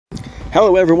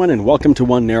Hello everyone and welcome to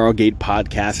One Narrow Gate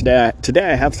Podcast.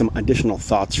 Today I have some additional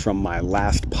thoughts from my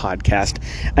last podcast.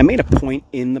 I made a point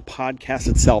in the podcast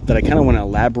itself that I kind of want to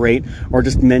elaborate or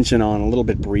just mention on a little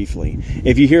bit briefly.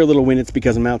 If you hear a little wind, it's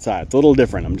because I'm outside. It's a little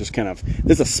different. I'm just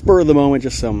this is a spur of the moment,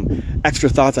 just some extra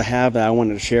thoughts I have that I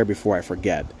wanted to share before I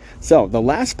forget. So the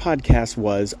last podcast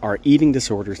was, are eating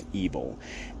disorders evil?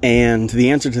 And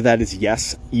the answer to that is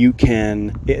yes, you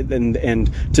can.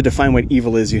 And to define what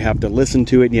evil is, you have to listen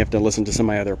to it. And you have to listen to some of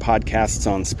my other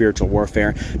podcasts on spiritual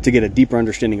warfare to get a deeper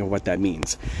understanding of what that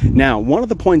means. Now, one of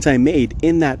the points I made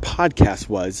in that podcast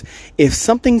was, if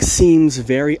something seems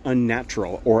very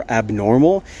unnatural or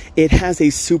abnormal, it has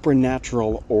a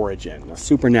supernatural origin.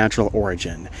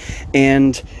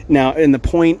 And now, in the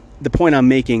point I'm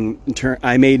making,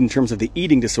 I made in terms of the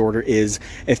eating disorder is,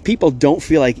 if people don't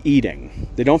feel like eating,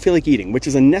 which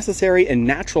is a necessary and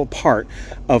natural part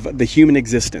of the human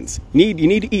existence. You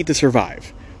need to eat to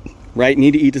survive, right? You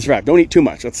need to eat to survive. Don't eat too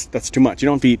much. That's too much. You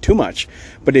don't have to eat too much.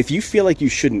 But if you feel like you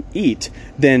shouldn't eat,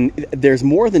 then there's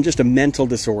more than just a mental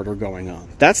disorder going on.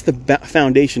 That's the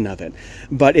foundation of it.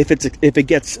 But if it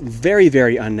gets very,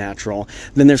 very unnatural,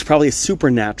 then there's probably a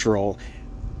supernatural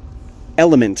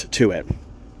element to it.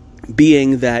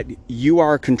 Being that you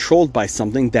are controlled by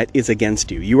something that is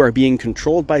against you. You are being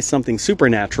controlled by something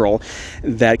supernatural,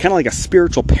 that kind of like a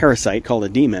spiritual parasite called a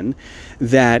demon,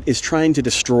 that is trying to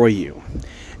destroy you.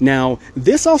 Now,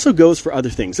 this also goes for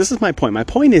other things. This is my point. My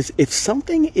point is, if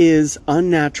something is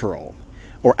unnatural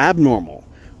or abnormal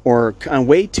or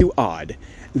way too odd,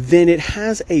 then it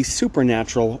has a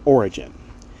supernatural origin.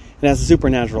 It has a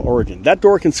supernatural origin. That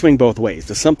door can swing both ways.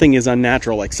 If something is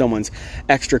unnatural, like someone's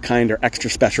extra kind or extra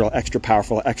special, extra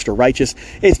powerful, extra righteous,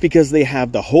 it's because they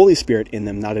have the Holy Spirit in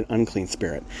them, not an unclean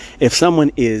spirit. If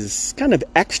someone is kind of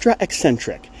extra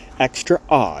eccentric, extra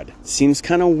odd, seems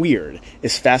kind of weird,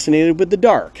 is fascinated with the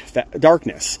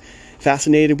darkness,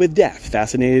 fascinated with death,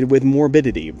 fascinated with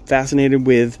morbidity, fascinated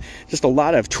with just a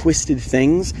lot of twisted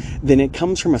things, then it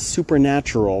comes from a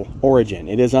supernatural origin.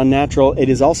 It is unnatural. It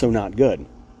is also not good.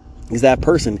 Because that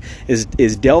person is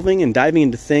delving and diving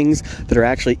into things that are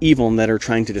actually evil and that are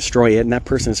trying to destroy it, and that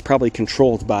person is probably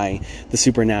controlled by the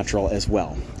supernatural as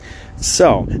well.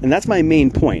 So, and that's my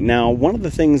main point. Now, one of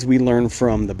the things we learn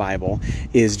from the Bible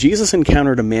is Jesus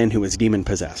encountered a man who was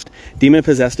demon-possessed.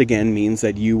 Demon-possessed, again, means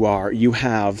that you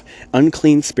have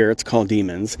unclean spirits called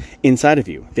demons inside of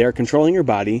you. They are controlling your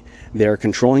body, they are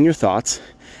controlling your thoughts,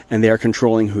 and they are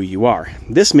controlling who you are.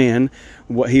 This man,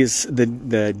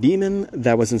 the demon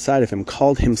that was inside of him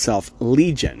called himself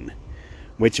Legion,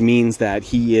 which means that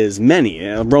he is many.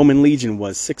 A Roman legion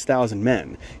was 6,000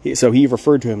 men. So he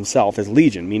referred to himself as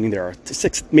Legion, meaning there are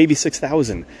maybe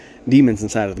 6,000 demons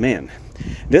inside of the man.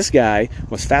 This guy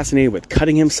was fascinated with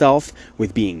cutting himself,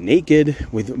 with being naked,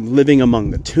 with living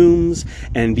among the tombs,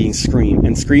 and being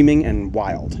screaming and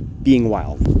being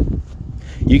wild.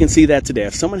 You can see that today.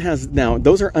 If someone now,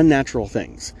 those are unnatural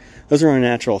things. Those are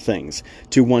unnatural things.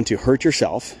 To want to hurt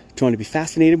yourself, to want to be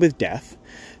fascinated with death,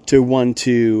 to want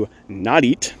to not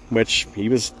eat, which he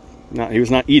was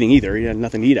not eating either. He had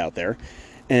nothing to eat out there.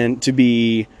 And to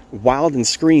be wild and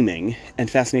screaming and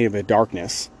fascinated with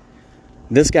darkness.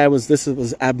 This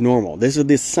was abnormal. These are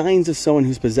the signs of someone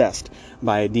who's possessed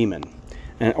by a demon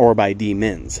or by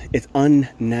demons. It's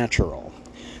unnatural.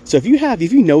 So if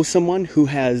you know someone who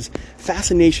has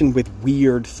fascination with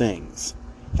weird things,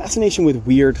 they're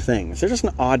just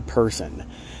an odd person,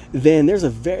 then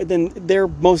they're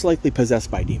most likely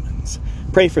possessed by demons.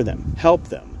 Pray for them, help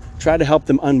them, try to help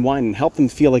them unwind and help them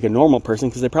feel like a normal person,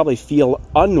 because they probably feel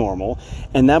unnormal,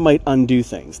 and that might undo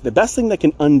things. The best thing that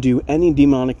can undo any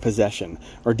demonic possession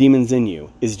or demons in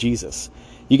you is Jesus.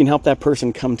 You can help that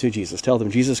person come to Jesus. Tell them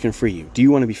Jesus can free you. Do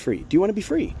you want to be free? Do you want to be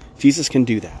free? Jesus can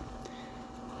do that.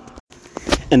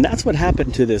 And that's what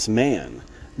happened to this man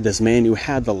who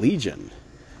had the legion.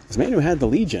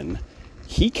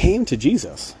 He came to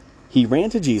Jesus. He ran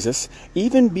to Jesus,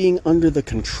 even being under the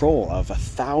control of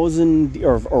 1,000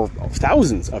 or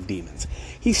thousands of demons.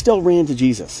 He still ran to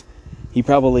Jesus. He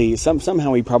probably,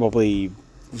 somehow he probably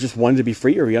just wanted to be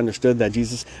free, or he understood that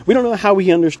Jesus, we don't know how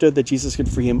he understood that Jesus could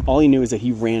free him. All he knew is that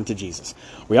he ran to Jesus.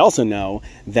 We also know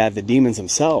that the demons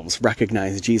themselves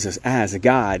recognized Jesus as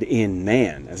God in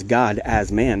man, as God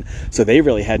as man. So they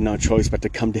really had no choice but to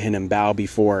come to him and bow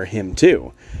before him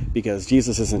too, because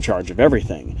Jesus is in charge of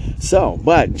everything.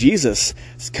 But Jesus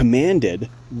commanded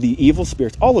the evil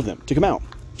spirits, all of them, to come out.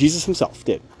 Jesus himself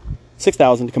did.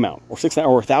 6,000 to come out, or 6,000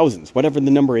 or thousands, whatever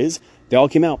the number is, they all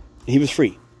came out, and he was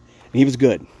free. And he was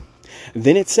good.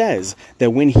 Then it says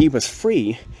that when he was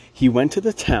free, he went to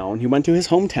his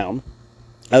hometown,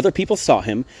 Other people saw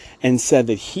him and said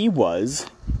that he was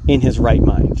in his right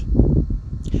mind.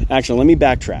 Actually, let me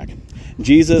backtrack.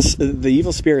 Jesus, the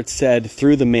evil spirits said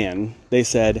through the man, they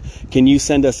said, can you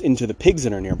send us into the pigs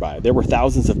that are nearby? There were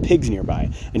thousands of pigs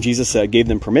nearby. And Jesus gave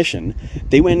them permission.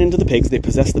 They went into the pigs. They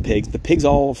possessed the pigs. The pigs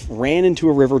all ran into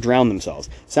a river, drowned themselves.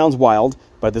 Sounds wild,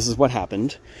 but this is what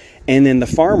happened. And then the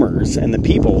farmers and the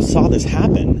people saw this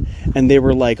happen, and they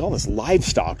were like, "Oh, this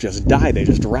livestock just died. They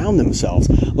just drowned themselves.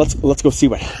 Let's go see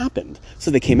what happened." So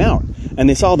they came out, and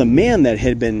they saw the man that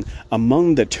had been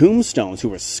among the tombstones, who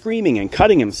was screaming and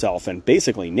cutting himself and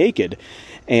basically naked,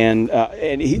 and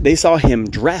they saw him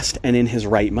dressed and in his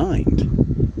right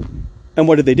mind. And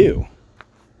what did they do?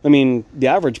 I mean, the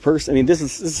average person. I mean, this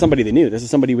is somebody they knew. This is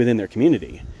somebody within their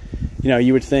community. You know,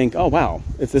 you would think, oh, wow,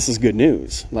 if this is good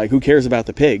news, like, who cares about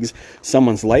the pigs?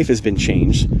 Someone's life has been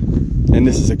changed, and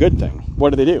this is a good thing.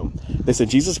 What do? They said,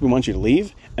 Jesus, we want you to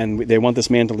leave, and they want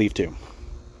this man to leave too.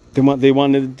 They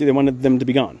wanted them to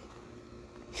be gone.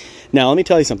 Now, let me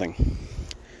tell you something.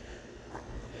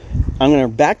 I'm going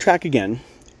to backtrack again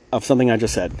of something I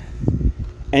just said.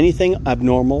 Anything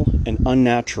abnormal and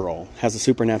unnatural has a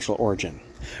supernatural origin.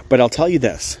 But I'll tell you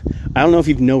this. I don't know if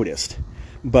you've noticed,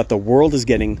 but the world is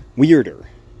getting weirder.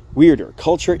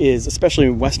 Culture is, especially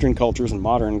in Western cultures and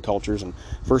modern cultures and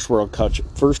first world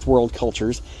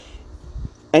cultures,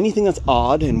 anything that's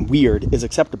odd and weird is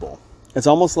acceptable. It's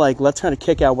almost like, let's try to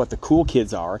kick out what the cool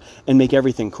kids are and make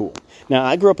everything cool. Now,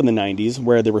 I grew up in the 90s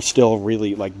where there were still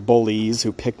really like bullies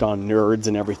who picked on nerds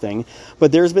and everything.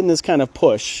 But there's been this kind of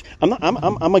push.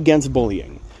 I'm against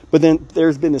bullying. But then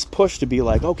there's been this push to be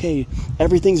like, okay,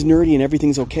 everything's nerdy and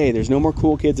everything's okay. There's no more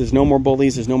cool kids. There's no more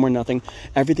bullies. There's no more nothing.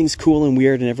 Everything's cool and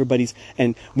weird,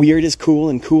 and weird is cool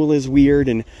and cool is weird,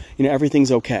 and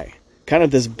everything's okay. Kind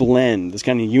of this blend, this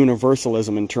kind of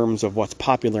universalism in terms of what's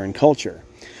popular in culture.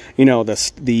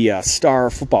 The star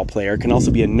football player can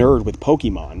also be a nerd with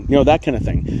Pokemon. That kind of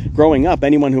thing. Growing up,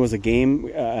 anyone who was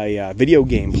a video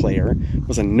game player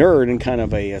was a nerd and kind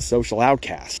of a social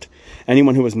outcast.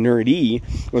 Anyone who was nerdy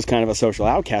was kind of a social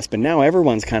outcast, but now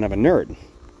everyone's kind of a nerd.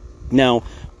 Now,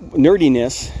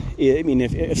 nerdiness, I mean,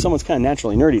 if someone's kind of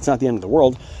naturally nerdy, it's not the end of the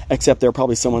world, except they're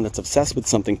probably someone that's obsessed with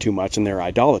something too much and they're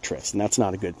idolatrous, and that's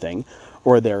not a good thing.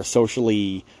 Or they're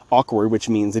socially awkward, which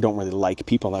means they don't really like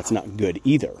people. That's not good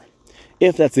either,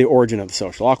 if that's the origin of the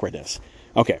social awkwardness.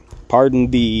 Okay,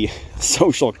 pardon the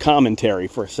social commentary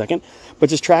for a second, but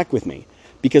just track with me.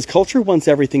 Because culture wants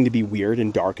everything to be weird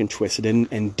and dark and twisted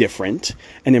and different,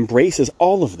 and embraces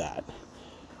all of that.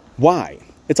 Why?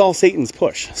 It's all Satan's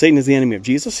push. Satan is the enemy of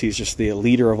Jesus. He's just the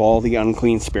leader of all the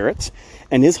unclean spirits.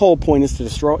 And his whole point is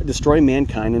to destroy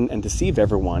mankind and deceive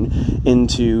everyone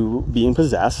into being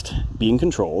possessed, being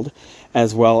controlled,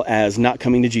 as well as not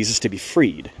coming to Jesus to be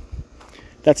freed.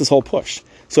 That's his whole push.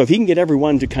 So if he can get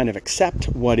everyone to kind of accept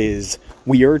what is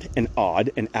weird and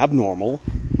odd and abnormal,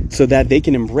 so that they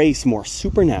can embrace more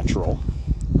supernatural,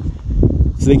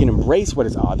 so they can embrace what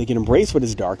is odd, they can embrace what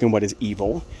is dark and what is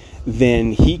evil,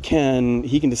 then he can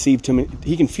deceive too many.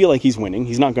 He can feel like he's winning.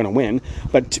 He's not going to win,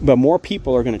 but more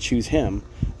people are going to choose him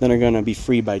than are going to be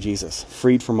freed by Jesus,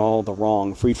 freed from all the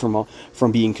wrong, freed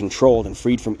from being controlled, and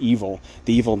freed from evil,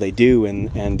 the evil they do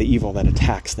and the evil that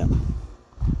attacks them.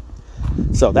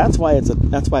 So that's why it's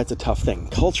a tough thing.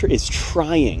 Culture is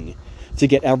trying to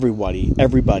get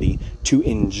everybody to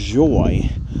enjoy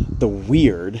the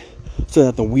weird, so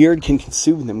that the weird can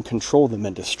consume them, control them,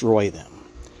 and destroy them.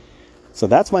 So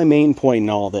that's my main point in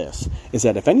all this, is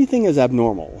that if anything is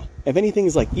abnormal, if anything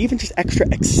is like even just extra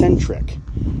eccentric,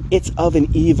 it's of an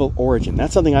evil origin.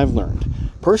 That's something I've learned.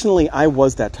 Personally, I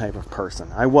was that type of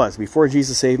person. I was. Before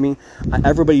Jesus saved me,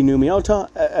 everybody knew me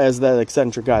as that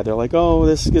eccentric guy. They're like, oh,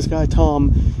 this guy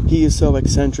Tom, he is so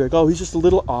eccentric. Oh, he's just a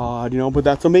little odd, but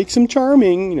that's what makes him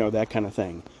charming, that kind of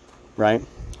thing, right?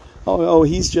 Oh,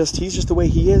 he's just the way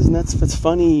he is, and that's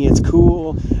funny, it's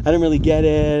cool. I didn't really get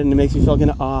it, and it makes me feel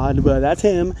kind of odd, but that's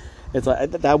him. It's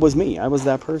like, that was me. I was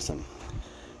that person.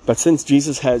 But since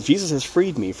Jesus has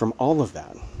freed me from all of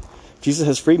that. Jesus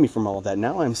has freed me from all of that.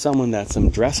 Now I'm someone that's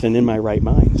dressed and in my right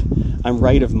mind. I'm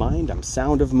right of mind. I'm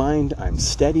sound of mind. I'm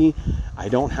steady. I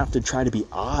don't have to try to be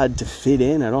odd to fit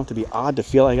in. I don't have to be odd to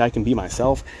feel like I can be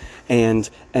myself. And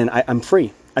I'm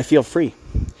free. I feel free.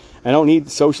 I don't need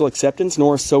social acceptance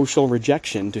nor social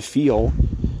rejection to feel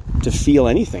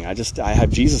anything. I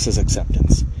have Jesus'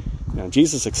 acceptance.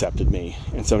 Jesus accepted me.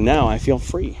 And so now I feel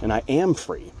free, and I am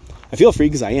free. I feel free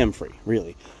because I am free,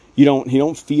 really. You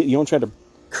don't try to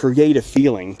create a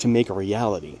feeling to make a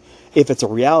reality. If it's a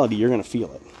reality, you're going to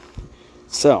feel it.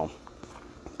 So,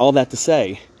 all that to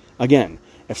say, again,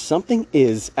 if something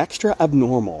is extra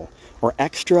abnormal or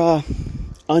extra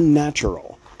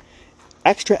unnatural,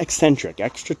 extra eccentric,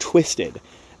 extra twisted,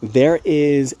 there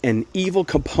is an evil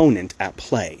component at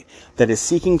play that is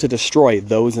seeking to destroy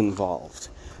those involved.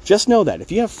 Just know that.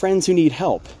 If you have friends who need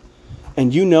help,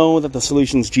 and you know that the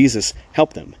solution is Jesus,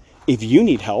 help them. If you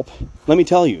need help, let me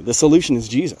tell you, the solution is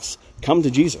Jesus. Come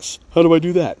to Jesus. How do I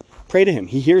do that? Pray to him.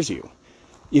 He hears you.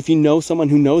 If you know someone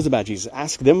who knows about Jesus,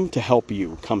 ask them to help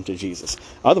you come to Jesus.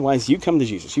 Otherwise, you come to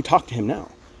Jesus. You talk to him now.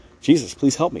 Jesus,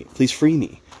 please help me. Please free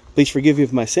me. Please forgive me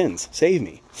of my sins. Save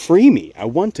me. Free me. I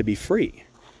want to be free.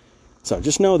 So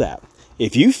just know that.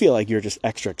 If you feel like you're just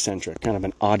extra eccentric, kind of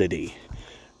an oddity,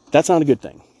 that's not a good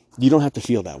thing. You don't have to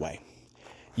feel that way.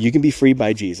 You can be free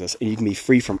by Jesus, and you can be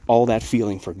free from all that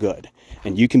feeling for good.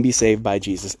 And you can be saved by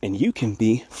Jesus, and you can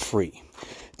be free.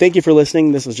 Thank you for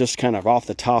listening. This was just kind of off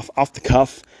the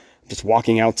cuff, just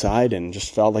walking outside and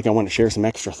just felt like I want to share some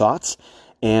extra thoughts.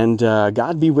 And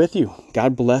God be with you.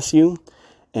 God bless you.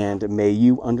 And may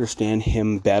you understand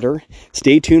him better.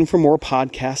 Stay tuned for more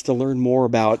podcasts to learn more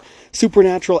about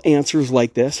supernatural answers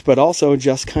like this, but also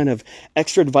just kind of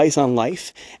extra advice on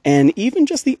life, and even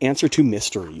just the answer to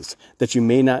mysteries that you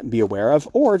may not be aware of,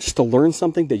 or just to learn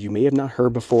something that you may have not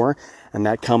heard before, and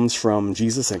that comes from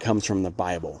Jesus and comes from the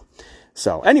Bible.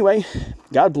 So anyway,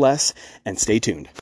 God bless, and stay tuned.